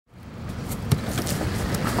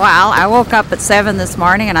Well, I woke up at 7 this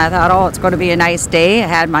morning and I thought, oh, it's going to be a nice day. I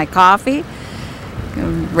had my coffee,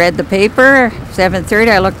 read the paper. 7:30,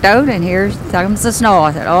 I looked out and here comes the snow.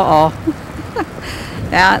 I thought, uh-oh.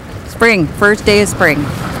 Yeah, spring, first day of spring.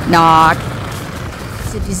 Not.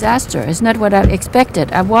 It's a disaster. It's not what I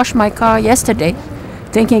expected. I washed my car yesterday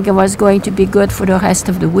thinking it was going to be good for the rest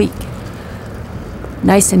of the week.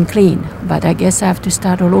 Nice and clean, but I guess I have to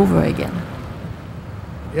start all over again.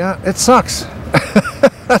 Yeah, it sucks.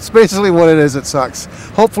 That's basically what it is. It sucks.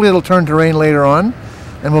 Hopefully it'll turn to rain later on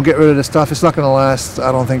and we'll get rid of the stuff. It's not going to last, I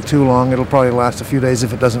don't think, too long. It'll probably last a few days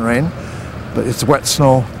if it doesn't rain. But it's wet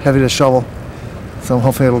snow, heavy to shovel. So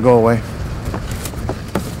hopefully it'll go away.